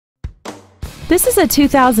This is a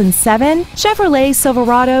 2007 Chevrolet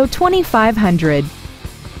Silverado 2500.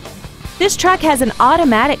 This truck has an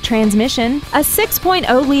automatic transmission, a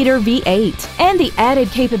 6.0-liter V8, and the added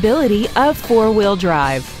capability of four-wheel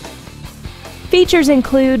drive. Features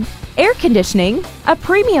include air conditioning, a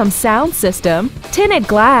premium sound system, tinted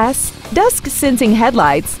glass, dusk-sensing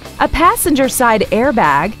headlights, a passenger side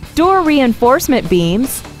airbag, door reinforcement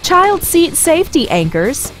beams, child seat safety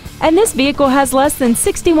anchors, and this vehicle has less than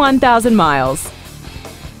 61,000 miles.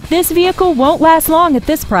 This vehicle won't last long at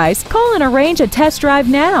this price. Call and arrange a test drive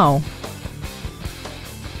now.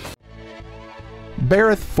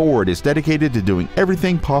 Barreth Ford is dedicated to doing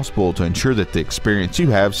everything possible to ensure that the experience you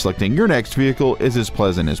have selecting your next vehicle is as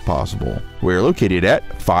pleasant as possible. We are located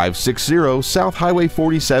at 560 South Highway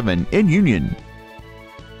 47 in Union.